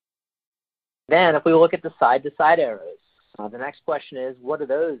 Then if we look at the side-to-side arrows, the next question is, what do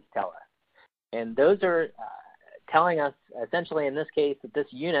those tell us? And those are telling us, essentially in this case, that this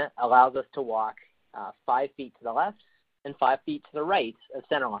unit allows us to walk 5 feet to the left and 5 feet to the right of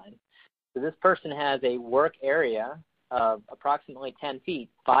center line. So this person has a work area of approximately 10 feet,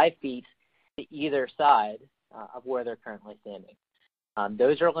 5 feet to either side of where they're currently standing.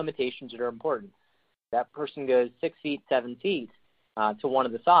 Those are limitations that are important. If that person goes 6 feet, 7 feet to one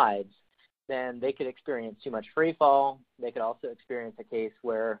of the sides, then they could experience too much free fall. They could also experience a case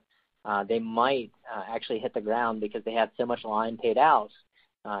where they might actually hit the ground because they have so much line paid out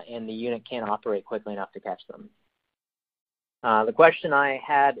and the unit can't operate quickly enough to catch them. The question I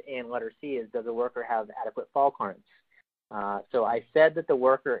had in letter C is, does the worker have adequate fall clearance? So I said that the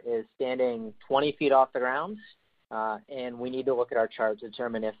worker is standing 20 feet off the ground, and we need to look at our chart to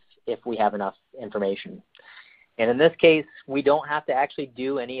determine if we have enough information. And in this case, we don't have to actually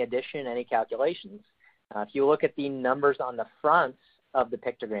do any addition, any calculations. If you look at the numbers on the front of the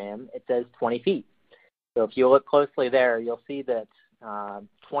pictogram, it says 20 feet. So if you look closely there, you'll see that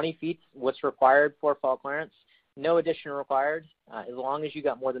 20 feet is what's required for fall clearance. No addition required. As long as you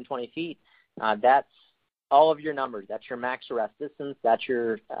got more than 20 feet, that's all of your numbers. That's your max arrest distance. That's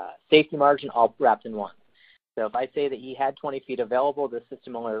your safety margin all wrapped in one. So if I say that he had 20 feet available, this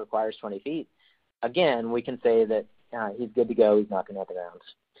system only requires 20 feet. Again, we can say that he's good to go. He's not going to hit the ground.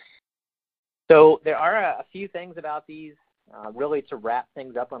 So there are a few things about these really to wrap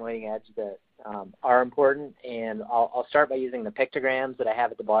things up on leading edge that are important. And I'll start by using the pictograms that I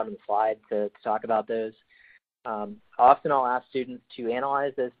have at the bottom of the slide to talk about those. Often I'll ask students to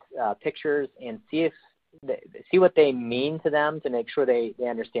analyze those pictures and see what they mean to them to make sure they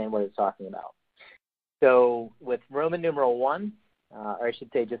understand what it's talking about. So with Roman numeral 1, or I should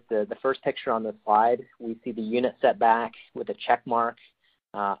say just the first picture on the slide, we see the unit set back with a check mark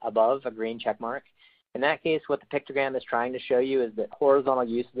above, a green check mark. In that case, what the pictogram is trying to show you is that horizontal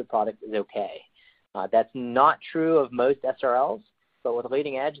use of the product is okay. That's not true of most SRLs, but with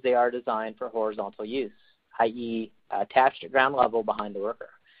Leading Edge, they are designed for horizontal use, i.e. attached at ground level behind the worker.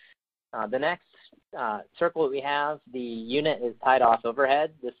 The next circle that we have, the unit is tied off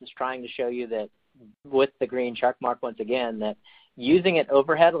overhead. This is trying to show you that with the green check mark once again, that using it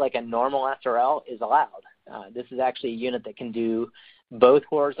overhead like a normal SRL is allowed. This is actually a unit that can do both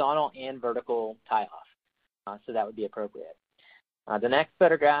horizontal and vertical tie-off, so that would be appropriate. The next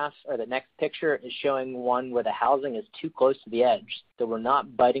photograph, or the next picture, is showing one where the housing is too close to the edge. So we're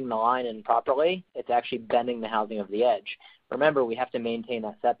not biting the line in properly. It's actually bending the housing of the edge. Remember, we have to maintain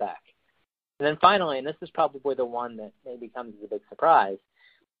that setback. And then finally, and this is probably the one that maybe comes as a big surprise,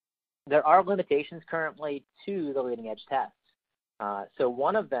 there are limitations currently to the leading edge test. So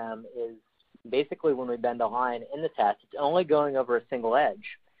one of them is basically when we bend a line in the test, it's only going over a single edge.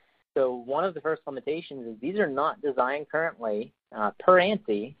 So one of the first limitations is these are not designed currently per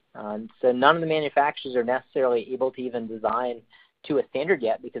ANSI, so none of the manufacturers are necessarily able to even design to a standard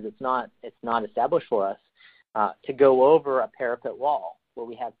yet because it's not established for us to go over a parapet wall where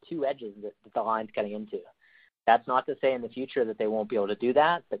we have two edges that the line's cutting into. That's not to say in the future that they won't be able to do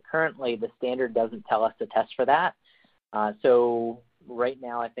that, but currently the standard doesn't tell us to test for that. So right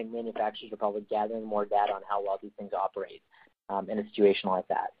now I think manufacturers are probably gathering more data on how well these things operate in a situation like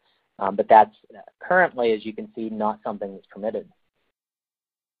that. But that's currently, as you can see, not something that's permitted.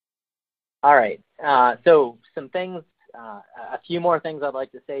 All right, so some things, a few more things I'd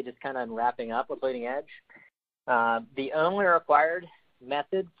like to say just kind of wrapping up with Leading Edge. The only required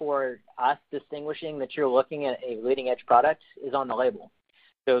method for us distinguishing that you're looking at a Leading Edge product is on the label.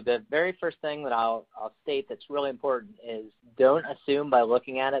 So the very first thing that I'll state that's really important is don't assume by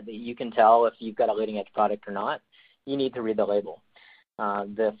looking at it that you can tell if you've got a Leading Edge product or not. You need to read the label.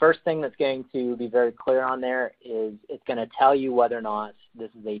 The first thing that's going to be very clear on there is it's going to tell you whether or not this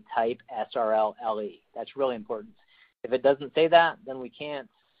is a type SRL LE. That's really important. If it doesn't say that, then we can't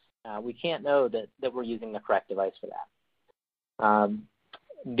know that we're using the correct device for that.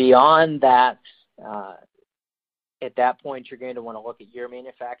 Beyond that, at that point, you're going to want to look at your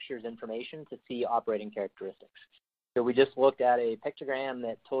manufacturer's information to see operating characteristics. So we just looked at a pictogram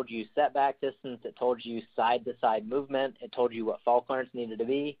that told you setback distance, it told you side-to-side movement, it told you what fault clearance needed to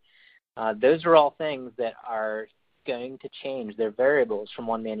be. Those are all things that are going to change. They're variables from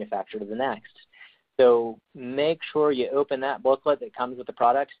one manufacturer to the next. So make sure you open that booklet that comes with the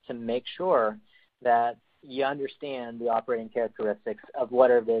products to make sure that you understand the operating characteristics of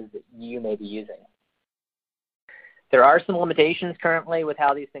whatever it is that you may be using. There are some limitations currently with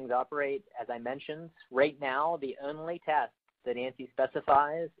how these things operate. As I mentioned, right now the only test that ANSI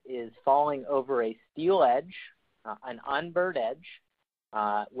specifies is falling over a steel edge, an unburred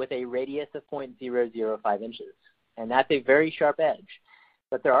edge, with a radius of 0.005 inches. And that's a very sharp edge.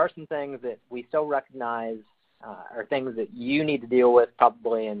 But there are some things that we still recognize are things that you need to deal with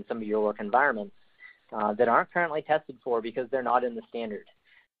probably in some of your work environments that aren't currently tested for because they're not in the standard.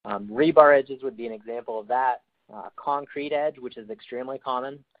 Rebar edges would be an example of that. Concrete edge, which is extremely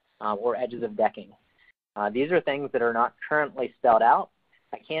common, or edges of decking. These are things that are not currently spelled out.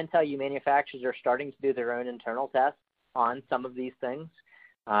 I can tell you manufacturers are starting to do their own internal tests on some of these things.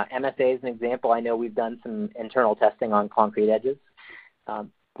 MSA is an example. I know we've done some internal testing on concrete edges.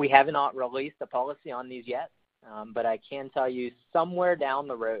 We have not released a policy on these yet, but I can tell you somewhere down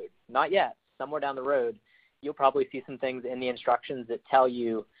the road, not yet, somewhere down the road, you'll probably see some things in the instructions that tell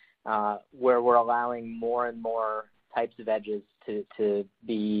you where we're allowing more and more types of edges to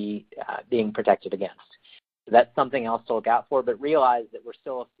be being protected against. So that's something else to look out for, but realize that we're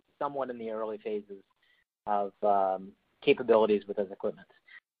still somewhat in the early phases of capabilities with those equipment.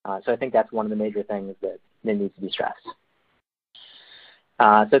 So I think that's one of the major things that needs to be stressed.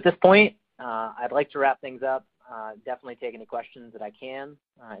 So at this point, I'd like to wrap things up. Definitely take any questions that I can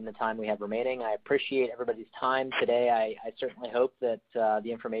in the time we have remaining. I appreciate everybody's time today. I certainly hope that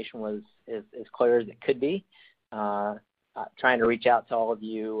the information was as clear as it could be. Trying to reach out to all of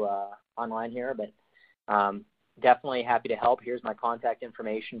you online here, but definitely happy to help. Here's my contact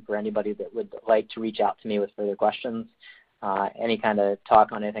information for anybody that would like to reach out to me with further questions. Any kind of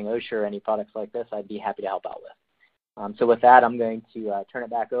talk on anything OSHA or any products like this, I'd be happy to help out with. So with that, I'm going to turn it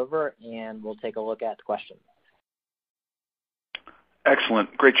back over, and we'll take a look at the questions.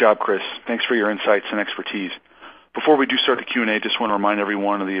 Excellent. Great job, Chris. Thanks for your insights and expertise. Before we do start the Q&A, just want to remind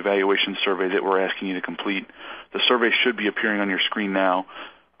everyone of the evaluation survey that we're asking you to complete. The survey should be appearing on your screen now.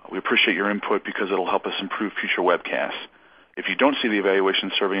 We appreciate your input because it'll help us improve future webcasts. If you don't see the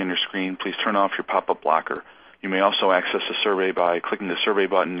evaluation survey on your screen, please turn off your pop-up blocker. You may also access the survey by clicking the survey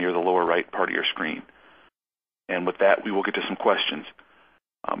button near the lower right part of your screen. And with that, we will get to some questions.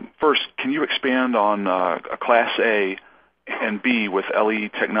 First, can you expand on a Class A and B with LE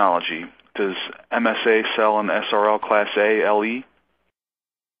technology? Does MSA sell an SRL Class A LE?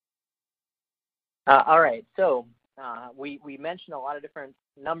 All right. So we mentioned a lot of different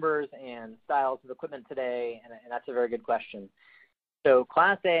numbers and styles of equipment today, and that's a very good question. So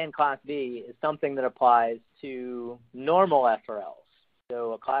Class A and Class B is something that applies to normal SRLs.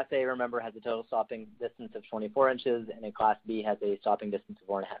 So a Class A, remember, has a total stopping distance of 24 inches, and a Class B has a stopping distance of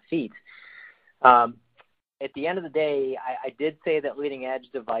 4.5 feet. At the end of the day, I did say that leading edge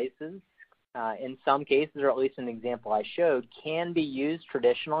devices, in some cases, or at least in the example I showed, can be used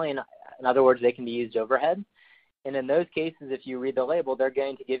traditionally. In other words, they can be used overhead. And in those cases, if you read the label, they're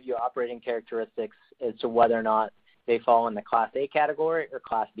going to give you operating characteristics as to whether or not they fall in the Class A category or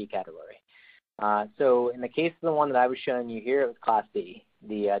Class B category. So in the case of the one that I was showing you here, it was Class B.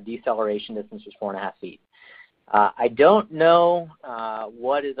 The deceleration distance was 4.5 feet. I don't know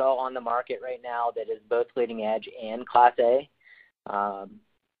what is all on the market right now that is both leading edge and Class A.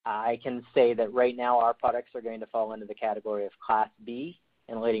 I can say that right now our products are going to fall into the category of Class B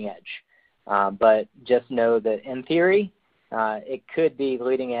and leading edge. But just know that in theory, it could be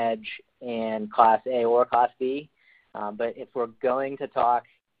leading edge and Class A or Class B. But if we're going to talk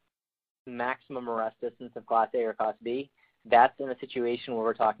maximum arrest distance of Class A or Class B, that's in a situation where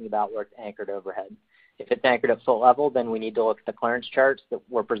we're talking about where it's anchored overhead. If it's anchored at foot level, then we need to look at the clearance charts that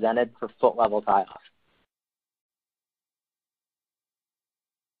were presented for foot level tie-off.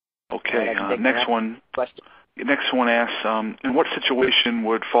 Okay, next one. Next one asks, in what situation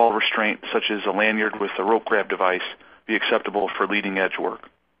would fall restraint, such as a lanyard with a rope grab device, be acceptable for leading edge work?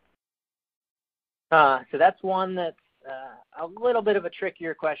 So that's one that's a little bit of a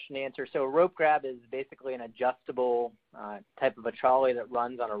trickier question to answer. So a rope grab is basically an adjustable type of a trolley that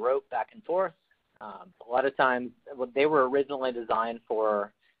runs on a rope back and forth. A lot of times they were originally designed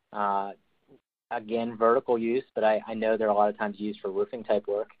for, again, vertical use, but I know they're a lot of times used for roofing type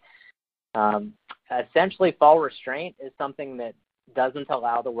work. Essentially, fall restraint is something that doesn't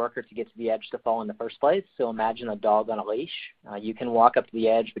allow the worker to get to the edge to fall in the first place. So imagine a dog on a leash. You can walk up to the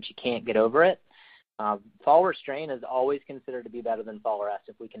edge, but you can't get over it. Fall restraint is always considered to be better than fall arrest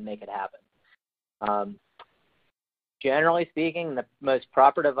if we can make it happen. Generally speaking, the most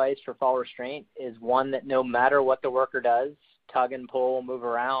proper device for fall restraint is one that no matter what the worker does, tug and pull, move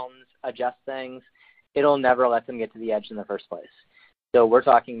around, adjust things, it'll never let them get to the edge in the first place. So we're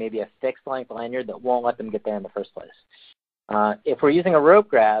talking maybe a fixed length lanyard that won't let them get there in the first place. If we're using a rope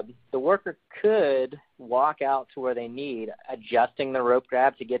grab, the worker could walk out to where they need, adjusting the rope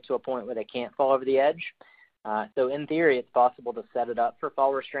grab to get to a point where they can't fall over the edge. So in theory, it's possible to set it up for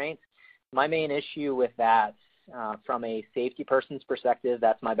fall restraint. My main issue with that, from a safety person's perspective,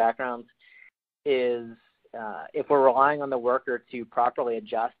 that's my background, is if we're relying on the worker to properly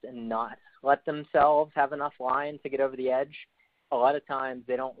adjust and not let themselves have enough line to get over the edge, a lot of times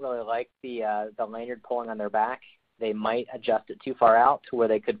they don't really like the lanyard pulling on their back. They might adjust it too far out to where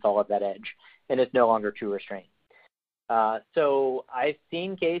they could fall off that edge, and it's no longer true restraint. So I've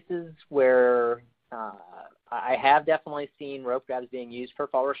seen cases where I have definitely seen rope grabs being used for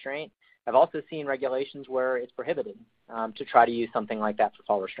fall restraint. I've also seen regulations where it's prohibited to try to use something like that for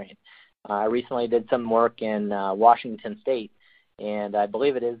fall restraint. I recently did some work in Washington State, and I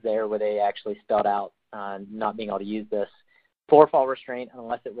believe it is there where they actually spelled out not being able to use this for fall restraint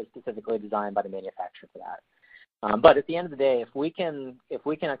unless it was specifically designed by the manufacturer for that. But at the end of the day, if we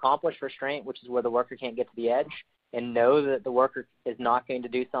can accomplish restraint, which is where the worker can't get to the edge, and know that the worker is not going to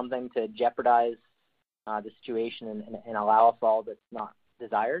do something to jeopardize the situation and allow a fall that's not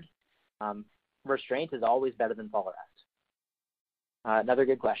desired, restraint is always better than fall arrest. Another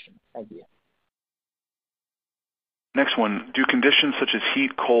good question. Thank you. Next one, do conditions such as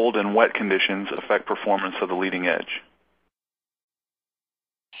heat, cold, and wet conditions affect performance of the leading edge?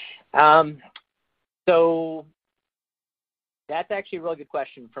 So that's actually a really good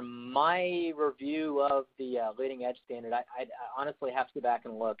question. From my review of the leading edge standard, I honestly have to go back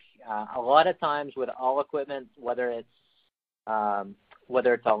and look. A lot of times with all equipment, whether it's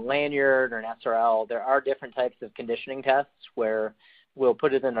a lanyard or an SRL, there are different types of conditioning tests where we'll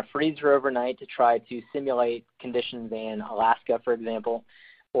put it in a freezer overnight to try to simulate conditions in Alaska, for example,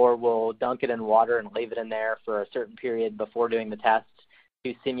 or we'll dunk it in water and leave it in there for a certain period before doing the test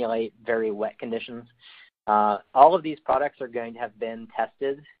to simulate very wet conditions. All of these products are going to have been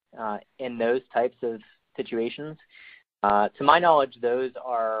tested in those types of situations. To my knowledge, those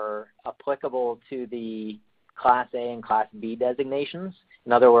are applicable to the Class A and Class B designations.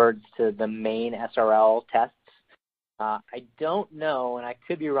 In other words, to the main SRL tests. I don't know, and I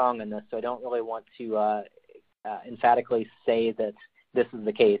could be wrong on this, so I don't really want to emphatically say that this is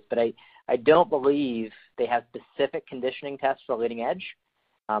the case. But I don't believe they have specific conditioning tests for leading edge,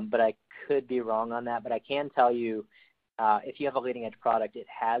 but I could be wrong on that. But I can tell you, if you have a leading edge product, it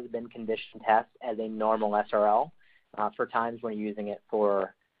has been condition test as a normal SRL for times when you're using it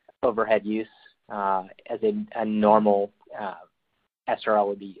for overhead use as a normal SRL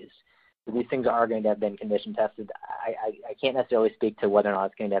would be used. So these things are going to have been condition tested. I can't necessarily speak to whether or not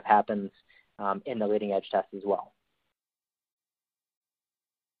it's going to have happened in the leading edge test as well.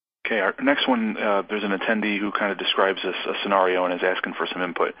 Okay, our next one, there's an attendee who kind of describes a scenario and is asking for some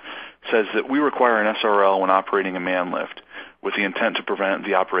input. It says that we require an SRL when operating a man lift with the intent to prevent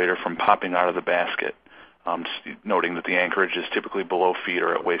the operator from popping out of the basket, noting that the anchorage is typically below feet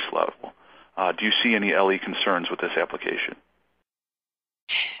or at waist level. Do you see any LE concerns with this application?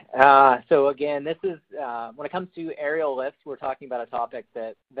 So again, this is, when it comes to aerial lifts, we're talking about a topic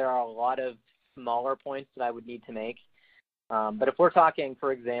that there are a lot of smaller points that I would need to make. But if we're talking,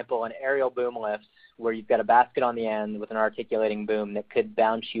 for example, an aerial boom lift where you've got a basket on the end with an articulating boom that could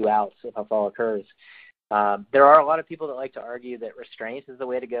bounce you out if a fall occurs, there are a lot of people that like to argue that restraint is the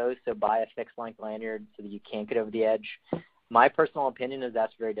way to go, so buy a fixed length lanyard so that you can't get over the edge. My personal opinion is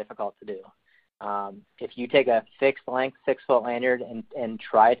that's very difficult to do. If you take a fixed length 6-foot lanyard and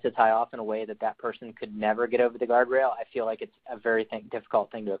try to tie off in a way that that person could never get over the guardrail, I feel like it's a very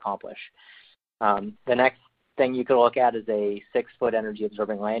difficult thing to accomplish. The next thing you could look at is a 6-foot energy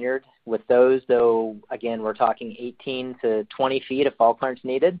absorbing lanyard. With those, though, again, we're talking 18 to 20 feet of fall clearance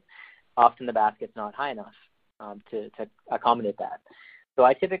needed. Often the basket's not high enough to accommodate that. So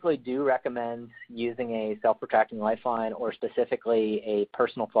I typically do recommend using a self-retracting lifeline or specifically a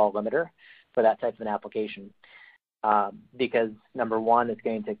personal fall limiter for that type of an application because, number one, it's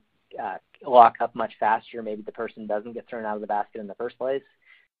going to lock up much faster. Maybe the person doesn't get thrown out of the basket in the first place.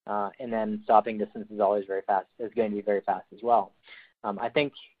 And then stopping distance is always very fast, is going to be very fast as well. I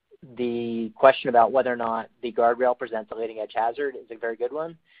think the question about whether or not the guardrail presents a leading edge hazard is a very good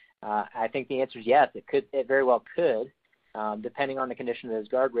one. I think the answer is yes, it very well could, depending on the condition of those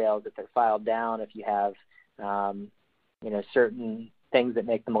guardrails, if they're filed down, if you have, certain things that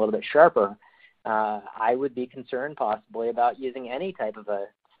make them a little bit sharper. I would be concerned possibly about using any type of a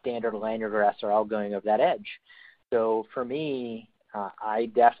standard lanyard or SRL going over that edge. So for me,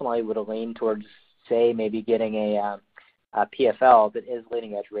 I definitely would lean towards, say, maybe getting a PFL that is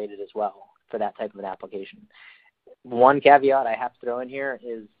leading edge rated as well for that type of an application. One caveat I have to throw in here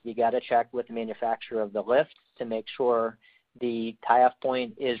is you got to check with the manufacturer of the lift to make sure the tie-off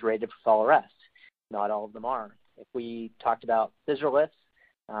point is rated for fall arrest. Not all of them are. If we talked about scissor lifts,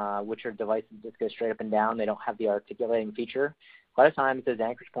 which are devices that just go straight up and down, they don't have the articulating feature. A lot of times those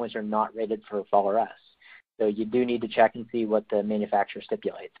anchorage points are not rated for fall arrest. So you do need to check and see what the manufacturer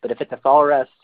stipulates. But if it's a fall arrest